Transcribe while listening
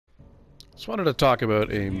Just wanted to talk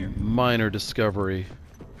about a minor discovery.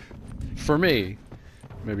 For me,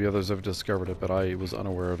 maybe others have discovered it, but I was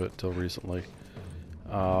unaware of it till recently.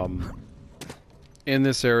 In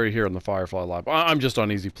this area here in the Firefly lab, I'm just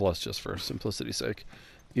on Easy Plus just for simplicity's sake.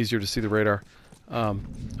 Easier to see the radar. Don't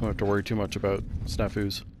have to worry too much about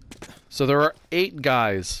snafus. So there are 8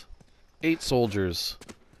 guys, 8 soldiers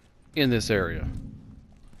in this area.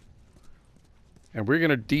 And we're going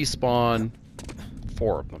to despawn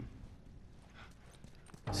 4 of them.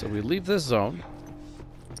 So we leave this zone.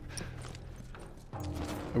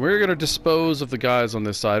 And we're going to dispose of the guys on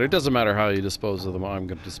this side. It doesn't matter how you dispose of them. I'm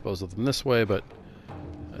going to dispose of them this way, but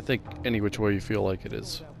I think any which way you feel like it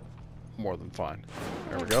is more than fine.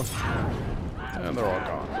 There we go. And they're all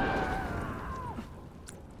gone.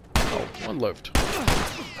 Oh, one lived.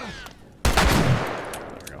 There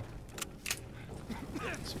we go.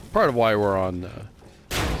 It's part of why we're on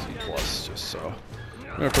C+, just so we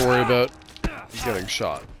don't have to worry about getting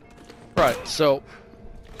shot. Right, so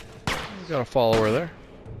we got a follower there.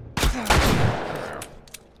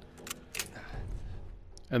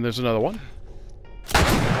 And there's another one.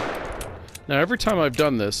 Now every time I've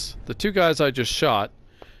done this, the 2 guys I just shot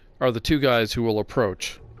are the 2 guys who will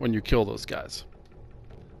approach when you kill those guys.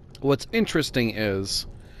 What's interesting is,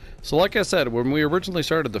 so like I said, when we originally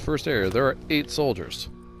started the first area, there are 8 soldiers.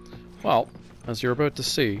 Well, as you're about to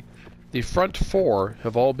see, the front 4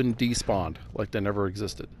 have all been despawned, like they never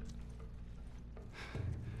existed.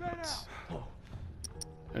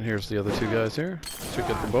 And here's the other 2 guys here. Should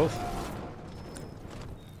get them both.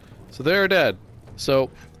 So they're dead. So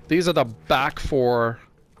these are the back 4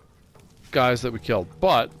 guys that we killed.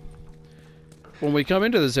 But when we come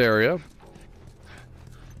into this area,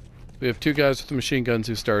 we have 2 guys with the machine guns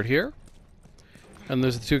who start here. And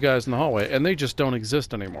there's the 2 guys in the hallway. And they just don't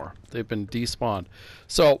exist anymore. They've been despawned.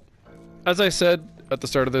 So, as I said at the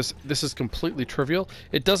start of this, this is completely trivial.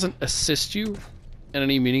 It doesn't assist you in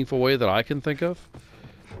any meaningful way that I can think of.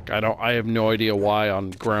 I have no idea why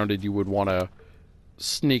on Grounded you would want to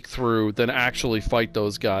sneak through, then actually fight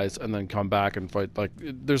those guys, and then come back and fight. Like,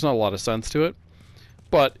 there's not a lot of sense to it.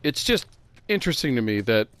 But it's just interesting to me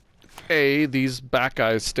that, A, these back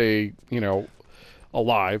guys stay, you know,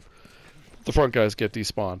 alive. The front guys get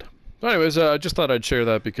despawned. Anyways, I just thought I'd share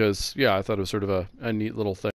that because, yeah, I thought it was sort of a neat little thing.